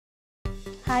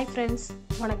Hi friends,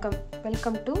 வணக்கம்.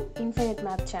 Welcome to Infinite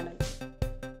Math Channel.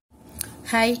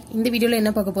 Hi, இந்த வீடியோல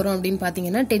என்ன பார்க்க போறோம் அப்படினு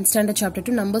பாத்தீங்கன்னா 10th Standard Chapter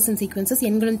 2 Numbers and Sequences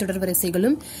எண்களின்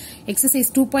தொடர்வரிசைகளும் Exercise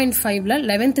 2.5ல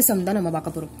 11th sum தான் நம்ம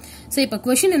பார்க்க போறோம். சோ இப்போ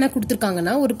क्वेश्चन என்ன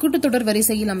கொடுத்திருக்காங்கன்னா ஒரு கூட்டுத்தொடர்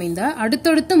வரிசையில் அமைந்த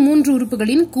அடுத்தடுத்த 3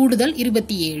 உறுப்புகளின் கூடுதல்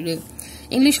 27.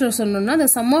 இங்கிலீஷ்ல சொல்லணும்னா the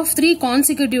sum of 3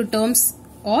 consecutive terms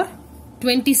or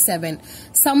 27.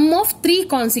 Sum of 3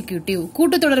 consecutive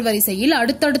கூட்டுத்தொடர் வரிசையில்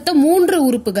அடுத்தடுத்த 3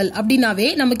 உறுப்புகள் அப்படினாவே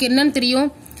நமக்கு என்னன்னு தெரியும்?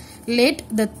 Let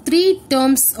the 3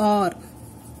 terms are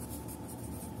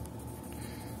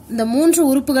இந்த 3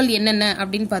 உறுப்புகள் என்னென்ன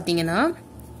அப்படினு பாத்தீங்கன்னா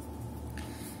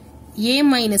a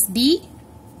minus d,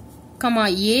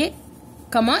 a,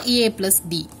 a plus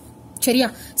d. சரியா?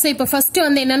 சோ இப்போ ஃபர்ஸ்ட்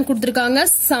வந்து என்னன்னு கொடுத்திருக்காங்க?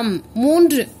 sum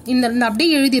 3 இந்த அப்படியே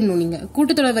எழுதிரணும் நீங்க.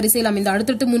 கூட்டுத்தொடர் வரிசையில் அமைந்த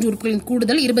அடுத்தடுத்த 3 உறுப்புகளின்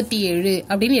கூடுதல் 27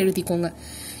 அப்படினு எழுதிக்கோங்க.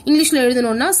 இங்கிலீஷ்ல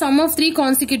எழுதணும்னா sum of 3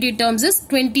 consecutive terms is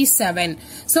 27.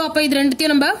 So அப்ப இது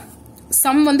ரெண்டுத்தையும் நம்ம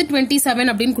sum வந்து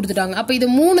 27 அப்படினு கொடுத்துட்டாங்க. அப்ப இது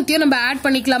மூணுத்தையும் நம்ம ஆட்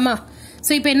பண்ணிக்கலாமா?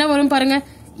 சோ இப்போ என்ன வரும் பாருங்க.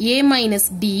 a minus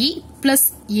d plus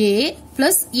a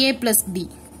plus a plus d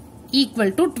equal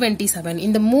to 27.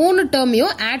 இந்த மூணு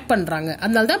டேர்மையும் ஆட் பண்றாங்க.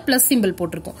 அதனால தான் பிளஸ் சிம்பிள்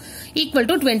போட்டிருக்கோம். equal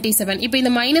to 27. இப்போ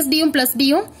இந்த மைனஸ் டியும் பிளஸ்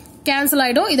டியும் கேன்சல்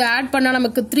ஆயிடும். இதை ஆட் பண்ணா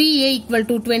நமக்கு 3a equal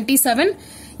to 27.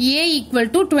 a equal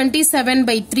to 27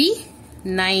 by 3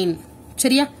 9.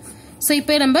 சரியா? சோ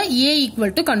இப்போ நம்ம a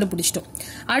equal to கண்டுபிடிச்சிட்டோம்.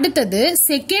 அடுத்தது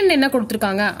செகண்ட் என்ன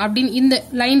கொடுத்திருக்காங்க அப்படின்னு இந்த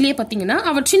லைன்லயே பாத்தீங்கன்னா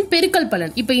அவற்றின் பெருக்கல்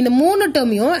பலன். இப்போ இந்த மூணு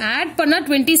டேர்மையும் ஆட் பண்ணா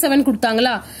 27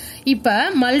 கொடுத்தாங்களா? இப்ப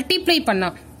மல்டிப்ளை பண்ணா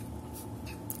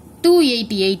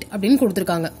 288 அப்படின்னு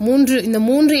கொடுத்திருக்காங்க. இந்த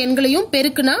மூன்று எண்களையும்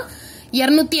பெருக்குனா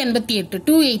 288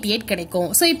 288 கிடைக்கும்.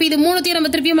 சோ இப்போ இது மூணுத்தையும்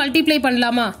நம்ம திருப்பி மல்டிப்ளை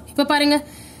பண்ணலாமா? இப்ப பாருங்க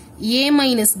a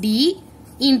minus d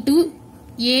into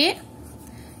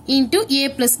a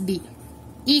plus d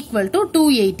equal to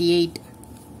 288.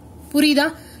 புரியுதா?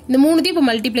 இந்த மூணுத்தையும் இப்ப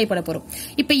மல்டிப்ளை பண்ண போறோம்.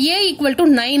 இப்ப a equal to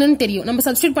 9 ன்னு தெரியும். நம்ம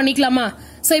சப்ஸ்டிட்யூட் பண்ணிக்கலாமா?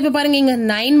 சோ இப்ப பாருங்க இங்க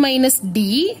 9 minus d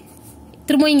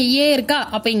திரும்ப இங்க a இருக்கா?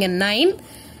 அப்ப இங்க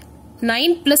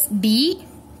 9 plus d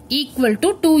equal to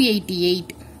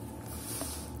 288.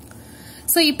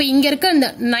 So இப்போ இங்க இருக்க இந்த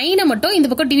 9 மட்டும் இந்த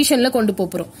பக்கம் டிவிஷன்ல கொண்டு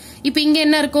போறோம். இப்போ இங்க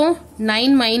என்ன இருக்கும்?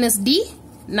 9 minus d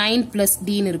 9 plus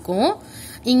d ன்னு இருக்கும்.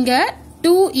 இங்க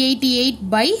 288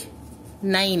 by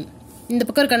 9. இந்த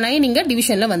பக்கம் இருக்க 9 இங்க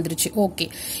டிவிஷன்ல வந்துருச்சு. ஓகே.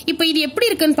 இப்போ இது எப்படி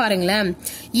இருக்குன்னு பாருங்களேன்.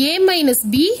 a minus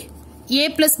b a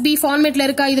plus b ஃபார்மேட்ல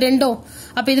இருக்கா இது ரெண்டும்?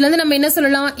 அப்ப இதுல இருந்து நம்ம என்ன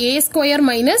சொல்லலாம்? a square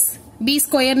minus b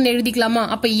square எழுதிக்கலாமா?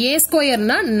 அப்ப a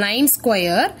ஸ்கொயர்னா 9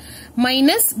 square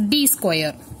minus d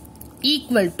square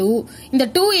equal to இந்த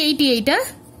 288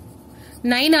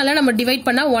 9 ஆல நம்ம டிவைட்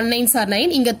பண்ணா 1 9s are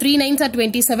 9. இங்க 3 9s are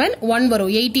 27. 1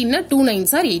 வரும். 18 னா 2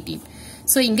 9s are 18.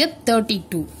 சோ இங்க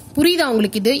 32. புரியுதா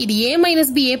உங்களுக்கு? இது a minus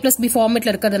b a plus b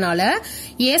ஃபார்மேட்ல இருக்கிறதுனால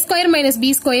a square minus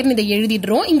b square இதை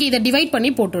எழுதிடுறோம். இங்க இதை டிவைட்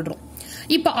பண்ணி போட்டுடுறோம்.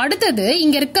 இப்ப அடுத்தது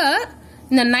இங்க இருக்க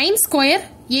இந்த 9 ஸ்கொயர்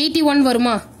 81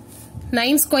 வருமா?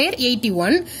 9 ஸ்கொயர்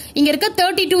 81. இங்க இருக்க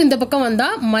 32 இந்த பக்கம் வந்தா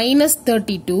மைனஸ்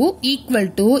 32 ஈக்குவல்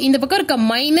டு இந்த பக்கம் இருக்க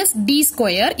மைனஸ் டி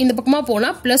ஸ்கொயர் இந்த பக்கமா போனா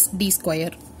பிளஸ் டி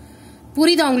ஸ்கொயர்.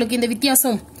 புரியுதா உங்களுக்கு இந்த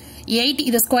வித்தியாசம்? 8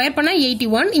 இத ஸ்கொயர் பண்ணா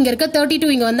 81. இங்க இருக்க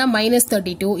 32 இங்க வந்தா மைனஸ்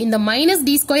 32. இந்த மைனஸ்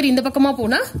டி ஸ்கொயர் இந்த பக்கமா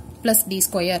போனா பிளஸ் டி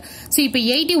ஸ்கொயர். சோ இப்போ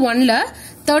 81ல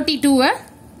 32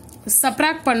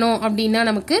 சப்ட்ராக்ட் பண்ணோம் அப்படின்னா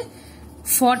நமக்கு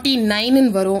 49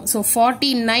 வரும். So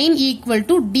 49 equal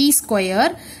to d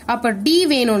square. அப்ப d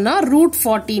வேணும்னா root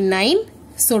 49.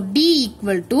 So d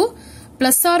equal to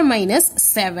plus R minus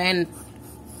 7.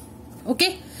 Okay.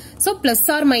 So plus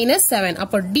R minus 7.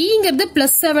 அப்ப dங்கிறது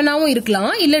பிளஸ் 7ஆவும்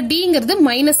இருக்கலாம், இல்ல dங்கிறது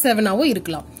மைனஸ் 7ஆவும்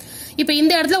இருக்கலாம். இப்ப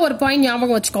இந்த இடத்துல ஒரு பாயிண்ட்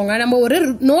ஞாபகம் வச்சுக்கோங்க. நம்ம ஒரு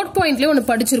நோட் பாயிண்ட்லயே ஒன்னு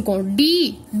படிச்சிருக்கோம்.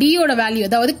 டியோட வேல்யூ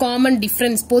அதாவது காமன்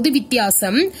டிஃபரன்ஸ் பொது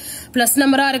வித்தியாசம் பிளஸ்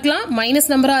நம்பரா இருக்கலாம்,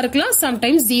 மைனஸ் நம்பரா இருக்கலாம்,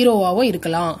 சம்டைம்ஸ் ஜீரோவாவும்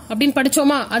இருக்கலாம் அப்படின்னு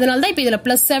படிச்சோமா? அதனாலதான் இப்ப இதுல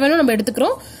பிளஸ் 7 நம்ம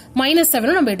எடுத்துக்கிறோம், மைனஸ்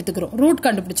 7 நம்ம எடுத்துக்கிறோம் ரூட்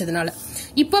கண்டுபிடிச்சதுனால.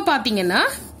 இப்ப பாத்தீங்கன்னா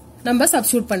நம்ம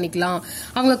சப்ஸ்டிட்யூட் பண்ணிக்கலாம்.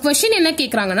 அவங்க क्वेश्चन என்ன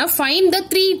கேக்குறாங்கன்னா ஃபைண்ட் த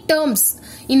 3 டேர்ம்ஸ்.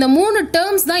 இந்த மூணு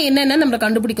டேர்ம்ஸ் தான் என்னென்ன நம்ம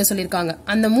கண்டுபிடிக்க சொல்லிருக்காங்க.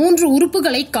 அந்த மூன்று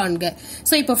உறுப்புகளை காண்க.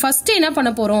 சோ இப்போ ஃபர்ஸ்ட் என்ன பண்ண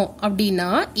போறோம் அப்படின்னா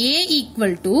a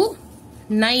equal to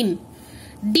 9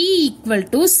 d equal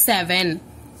to 7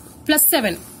 plus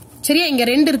 7. சரியா? இங்க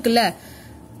 2 இருக்குல்ல,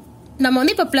 நம்ம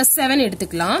வந்து இப்ப plus 7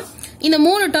 எடுத்துக்கலாம். இந்த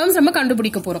மூணு டேர்ம்ஸ் நம்ம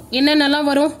கண்டுபிடிக்க போறோம்.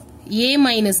 என்னென்னலாம் வரும்? a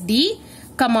minus d,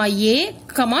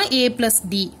 a plus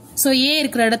d. So a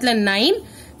இருக்கிற இடத்துல 9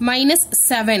 மைனஸ்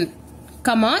 7,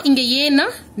 இங்க a னா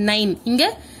 9, இங்க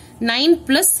 9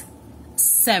 பிளஸ்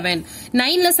 7.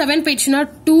 9ல 7 போயிடுச்சுன்னா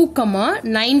 2,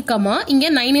 9, இங்க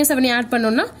 9 7 ஆட்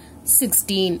பண்ணோம்னா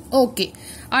 16. ஓகே.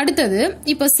 அடுத்தது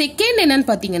இப்ப செகண்ட் என்னன்னு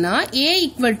பாத்தீங்கன்னா a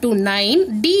equal to 9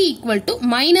 d equal to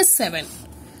minus 7.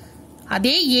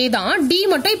 அதே a தான். d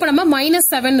மட்டும் இப்ப நம்ம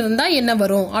 -7 இருந்தா என்ன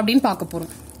வரும் அப்படின்னு பார்க்க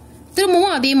போறோம்.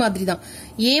 திரும்பவும் அதே மாதிரி தான்.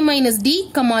 a minus d,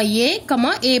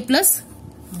 a plus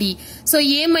d. So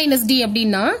a minus d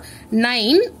அப்படின்னா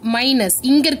 9 மைனஸ்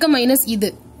இங்க இருக்க மைனஸ் இது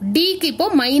d க்கு இப்போ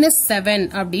 -7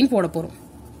 அப்படின்னு போட போறோம்.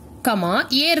 கமா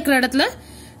a இருக்கிற இடத்துல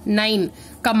 9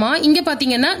 கமா இங்க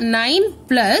பாத்தீங்கன்னா 9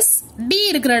 plus d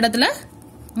இருக்கிற இடத்துல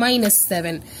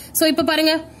 -7. So இப்ப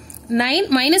பாருங்க 9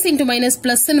 மைனஸ் இன்டு மைனஸ்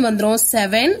பிளஸ் வந்துரும்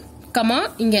 7 கமா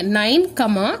இங்க 9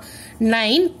 comma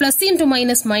 9 plus into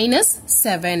minus minus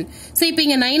 7. So இப்போ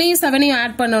இங்க 9 ஐயும் 7 ஐயும்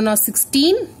ஆட் பண்ணோம்னா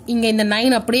 16. இங்க இந்த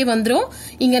 9 அப்படியே வந்துரும்.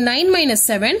 இங்க 9 minus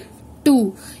 7 2.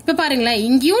 இப்போ பாருங்களேன்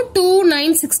இங்கேயும் 2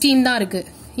 9 16 தான் இருக்கு.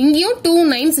 இங்கேயும் 2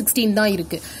 9 16 தான்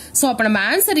இருக்கு. சோ அப்ப நம்ம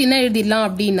ஆன்சர் என்ன எழுதிடலாம்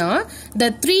அப்படின்னா the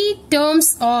three terms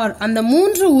are அந்த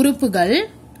மூன்று உறுப்புகள்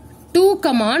 2,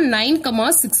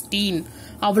 9, 16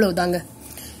 அவ்வளவுதாங்க.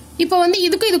 இப்ப வந்து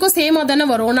இதுக்கும் சேமா தானே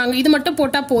வரும். நாங்க இது மட்டும்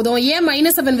போட்டா போதும், ஏன்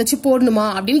 -7 வச்சு போடணுமா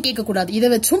அப்படின்னு கேட்க கூடாது. இதை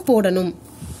வச்சும் போடணும்.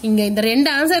 இங்க இந்த ரெண்டு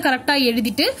ஆன்சர் கரெக்டா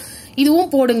எழுதிட்டு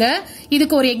இதுவும் போடுங்க.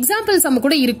 இதுக்கு ஒரு எக்ஸாம்பிள் சம்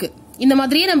கூட இருக்கு. இந்த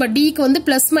மாதிரியே நம்ம டிக்கு வந்து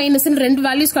பிளஸ் மைனஸ் ரெண்டு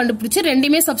வேல்யூஸ் கண்டுபிடிச்சு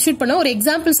ரெண்டுமே சப்ஸ்டியூட் பண்ண ஒரு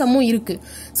எக்ஸாம்பிள் சம்மும் இருக்கு.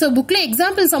 சோ புக்ல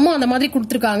எக்ஸாம்பிள் சம்மும் அந்த மாதிரி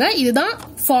கொடுத்திருக்காங்க. இதுதான்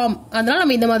ஃபார்ம். அதனால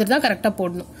நம்ம இந்த மாதிரி தான் கரெக்டா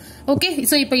போடணும். ஓகே.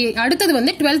 சோ இப்போ அடுத்தது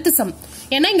வந்து 12th சம்.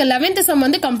 ஏன்னா இங்க 11th சம்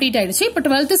வந்து கம்ப்ளீட் ஆயிடுச்சு. இப்ப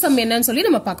 12th சம் என்னன்னு சொல்லி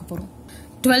நம்ம பார்க்க போறோம்.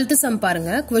 12th சம்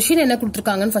பாருங்க. क्वेश्चन என்ன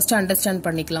கொடுத்திருக்காங்கன்னு ஃபர்ஸ்ட் அண்டர்ஸ்டாண்ட்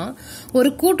பண்ணிக்கலாம். ஒரு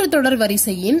கூட்டுத்தொடர்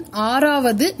வரிசையின்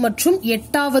 6வது மற்றும்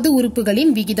 8வது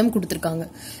உறுப்புகளின் விகிதம் கொடுத்திருக்காங்க.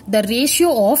 The ratio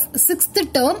of 6th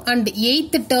term and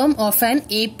 8th term of an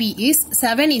AP is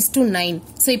 7:9.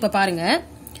 So இப்ப பாருங்க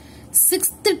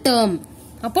 6th term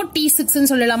அப்போ T6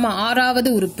 ன்னு சொல்லலாமா,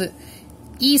 6வது உறுப்பு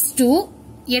is to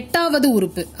 8வது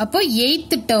உறுப்பு அப்போ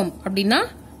 8th term அப்படின்னா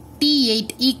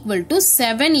T8 equal to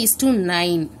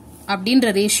 7:9 அப்படின்ற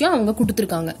ரேஷியோ அவங்க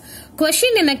கொடுத்திருக்காங்க.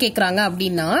 क्वेश्चन என்ன கேக்குறாங்க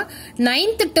அப்படின்னா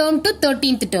 9th term to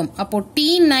 13th term அப்போ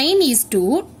T9 is to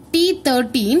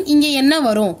T13 இங்க என்ன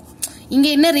வரும், இங்க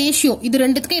என்ன ரேஷியோ, இது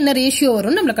ரெண்டுத்துக்கு என்ன ரேஷியோ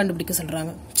வரும் நம்மள கண்டுபிடிக்க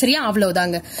சொல்றாங்க. சரியா,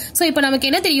 அவ்வளவுதாங்க. சோ இப்போ நமக்கு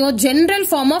என்ன தெரியும், general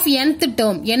form of nth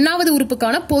term என்னாவது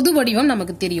உறுப்புக்கான பொது வடிவம்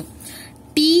நமக்கு தெரியும்.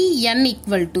 Tn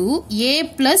equal to a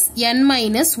plus n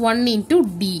minus 1 into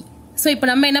d. So இப்போ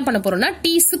நம்ம என்ன பண்ண போறோம்னா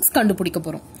T6 கண்டுபிடிக்க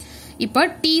போறோம். இப்ப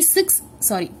T6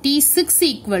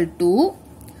 equal to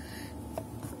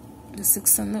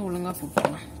 6 ஒழுங்கா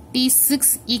போட்டுக்கலாம். T6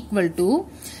 equal to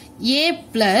a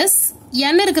plus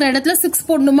n இருக்கிற இடத்துல 6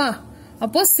 போடணுமா,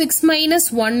 அப்போ 6 minus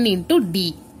 1 into d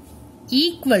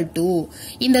equal to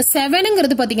இந்த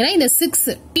 7ங்கிறது பாத்தீங்கன்னா இந்த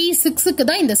 6 T6க்கு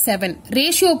தான் இந்த 7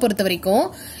 ரேஷியோ பொறுத்த வரைக்கும்.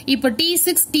 இப்ப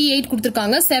T6 T8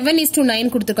 கொடுத்திருக்காங்க, 7:9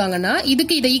 கொடுத்திருக்காங்கன்னா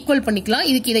இதுக்கு இதை ஈக்குவல் பண்ணிக்கலாம்,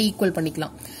 இதுக்கு இதை ஈக்குவல்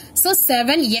பண்ணிக்கலாம். சோ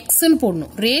 7x ன்னு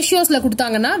போடணும். ரேஷியோஸ்ல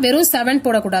கொடுத்தாங்கன்னா வெறும் 7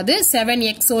 போடக்கூடாது,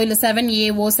 7xஓ இல்ல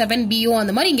 7aஓ 7bஓ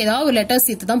அந்த மாதிரி இங்க ஏதாவது ஒரு லெட்டர்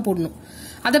சேர்த்து தான் போடணும்.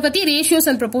 அத பத்தி ரேஷியோஸ்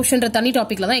அண்ட் ப்ரொபோர்ஷன்ற தனி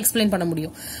டாபிக்ல தான் எக்ஸ்பிளைன் பண்ண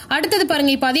முடியும். அடுத்தது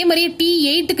பாருங்க, இப்ப அதே மாதிரி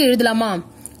T8க்கு எழுதலாமா,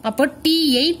 அப்போ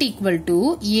T8 equal to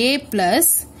a plus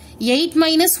 8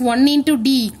 minus 1 into d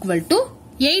equal to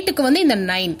 8க்கு வந்து இந்த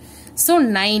 9. So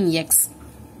 9x.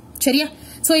 சரியா?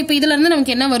 சோ இப்போ இதுல இருந்து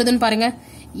நமக்கு என்ன வருதுன்னு பாருங்க.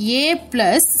 a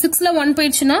plus 6ல 1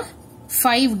 போயிடுச்சுன்னா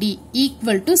 5d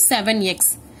equal to 7x.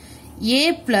 a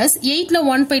plus 8ல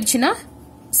 1 போயிடுச்சுன்னா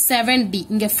 7d.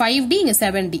 இங்க 5d இங்க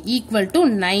 7d equal to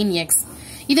 9x.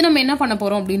 இது நம்ம என்ன பண்ண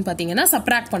போறோம் அப்படின்னு பாத்தீங்கன்னா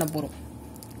சப்ட்ராக்ட் பண்ண போறோம்.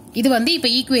 இது வந்து இப்ப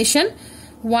equation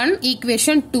 1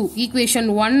 equation 2 equation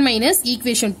 1 minus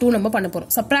equation 2 நம்ம பண்ண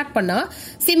போறோம். சப்ட்ராக்ட் பண்ணா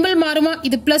சிம்பிள் மாறுமா,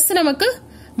 இது பிளஸ் நமக்கு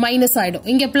மைனஸ் ஆயிடும்.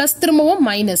 இங்க பிளஸ் திரும்பவும்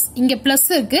மைனஸ், இங்க பிளஸ்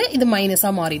இருக்கு, இது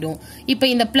மைனஸா மாறிடும். இப்ப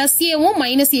இந்த பிளஸ் ஏவும்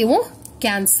மைனஸ் ஏவும்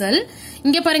கேன்சல்.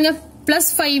 இங்க பாருங்க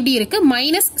பிளஸ் 5d இருக்கு,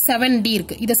 மைனஸ் 7d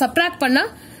இருக்கு. இதை சப்ட்ராக்ட் பண்ணா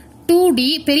 2d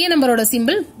பெரிய நம்பரோட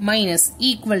சிம்பிள் மைனஸ்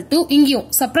ஈக்குவல் டு இங்கேயும்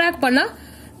சப்ட்ராக்ட் பண்ணா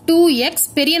 2x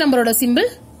பெரிய நம்பரோட சிம்பிள்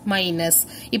மைனஸ்.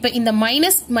 இப்ப இந்த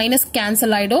மைனஸ் மைனஸ்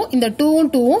கேன்சல் ஆயிடும், இந்த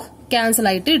 2 கேன்சல்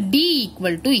ஆயிட்டு d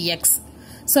equal to x.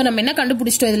 So நம்ம என்ன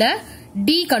கண்டுபிடிச்சிட்டோம், இதுல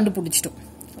d கண்டுபிடிச்சிட்டோம்.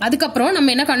 அதுக்கப்புறம்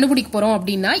நம்ம என்ன கண்டுபிடிக்க போறோம்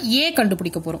அப்படின்னா a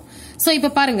கண்டுபிடிக்க போறோம். சோ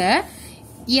இப்ப பாருங்க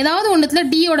ஏதாவது ஒண்ணுத்துல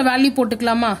d யோட வேல்யூ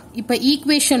போட்டுக்கலாமா. இப்ப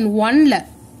ஈக்குவேஷன் 1ல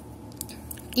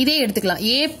இதே எடுத்துக்கலாம்,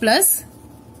 a plus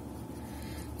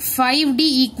 5d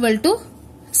equal to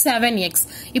 7x.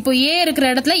 இப்போ a இருக்கிற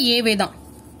இடத்துல a தான்,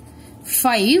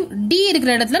 5d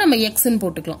இருக்கிற இடத்துல நம்ம x ன்னு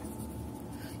போட்டுக்கலாம்,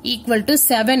 equal to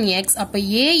 7x. அப்ப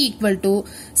a equal to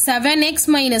 7x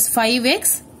minus 5x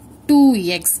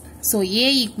 2x. so a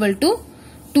equal to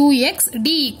 2x, d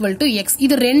equal to x.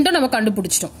 இது ரெண்டும் நம்ம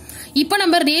கண்டுபிடிச்சிட்டோம். இப்ப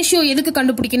நம்ம ரேஷியோ எதுக்கு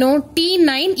கண்டுபிடிக்கணும்,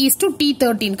 T9 is to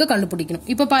T13 க்கு கண்டுபிடிக்கணும்.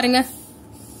 இப்ப பாருங்க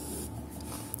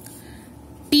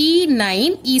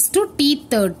T9 is to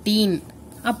T13.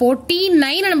 அப்போ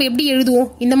T9 நம்ம எப்படி எழுதுவோம்,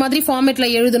 இந்த மாதிரி ஃபார்மேட்ல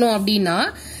எழுதணும் அப்படின்னா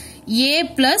a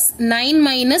plus 9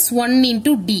 minus 1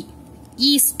 into d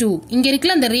is to இங்க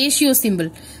இருக்குல அந்த ரேஷியோ சிம்பிள்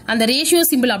அந்த ரேஷியோ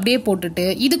சிம்பிள் அப்படியே போட்டுட்டு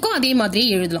இதுக்கும் அதே மாதிரியே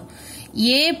எழுதலாம்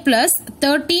a plus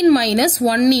 13 minus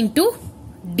 1 into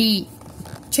d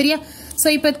சரியா சோ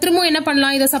இப்போ திரும்ப என்ன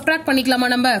பண்ணலாம் இத சப்ட்ராக்ட் பண்ணிக்கலாமா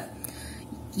நம்ம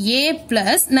a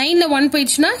plus 9 ல 1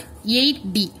 போயிடுச்சுனா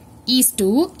 8d is to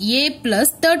a plus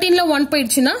 13 ல 1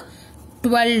 போயிடுச்சுனா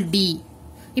 12d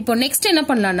இப்போ நெக்ஸ்ட் என்ன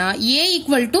பண்ணலாம்னா a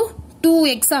equal to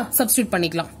 2x substitute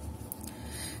பண்ணிக்கலாம்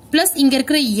பிளஸ் இங்க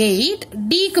இருக்கிற 8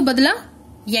 d க்கு பதிலா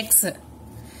x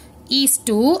is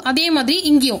to அதே மாதிரி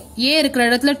இங்கேயும் a இருக்கிற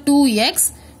இடத்துல 2x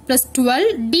plus 12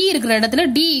 d இருக்கிற இடத்துல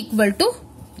d equal to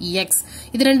x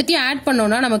இது ரெண்டுத்தையும் ஆட்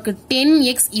பண்ணோம்னா நமக்கு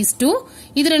 10x is to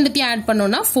இது ரெண்டுத்தையும் ஆட்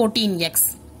பண்ணோம்னா 14x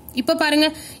இப்போ பாருங்க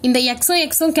இந்த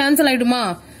x-ம் கேன்சல் ஆயிடுமா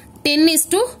 10 is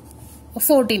to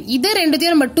 14 இது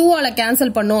ரெண்டுத்தையும் நம்ம 2 ஆல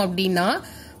கேன்சல் பண்ணோம் அப்படின்னா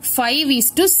 5 is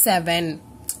to 7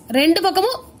 ரெண்டு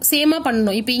பக்கமும் சேமா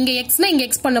பண்ணனும் இப்போ இங்க x னா இங்க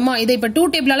x பண்ணோமா இதை இப்ப 2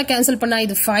 டேபிளால கேன்சல் பண்ணா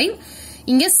இது 5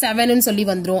 இங்க 7 ன்னு சொல்லி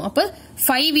வந்துரும் அப்ப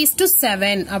 5 is to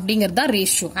 7 அப்படிங்கறதா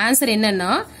ரேஷியோ ஆன்சர்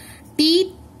என்னன்னா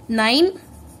T9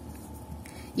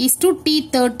 is to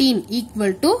T13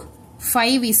 equal to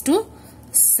 5 is to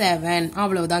 7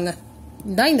 அவ்வளவுதாங்க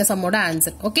இதான் இந்த சம்மோட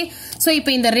ஆன்சர் ஓகே சோ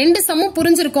இப்போ இந்த ரெண்டு சம்மும்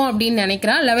புரிஞ்சிருக்கும் அப்படின்னு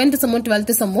நினைக்கிறேன் 11th சம்மும்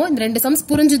 12th சம்மும் இந்த ரெண்டு சம்ஸ்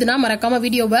புரிஞ்சுதுன்னா மறக்காம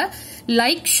வீடியோவை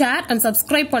லைக் ஷேர் அண்ட்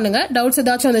சப்ஸ்கிரைப் பண்ணுங்க டவுட்ஸ்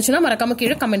ஏதாச்சும் வந்துச்சுன்னா மறக்காம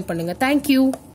கீழே கமெண்ட் பண்ணுங்க தேங்க்யூ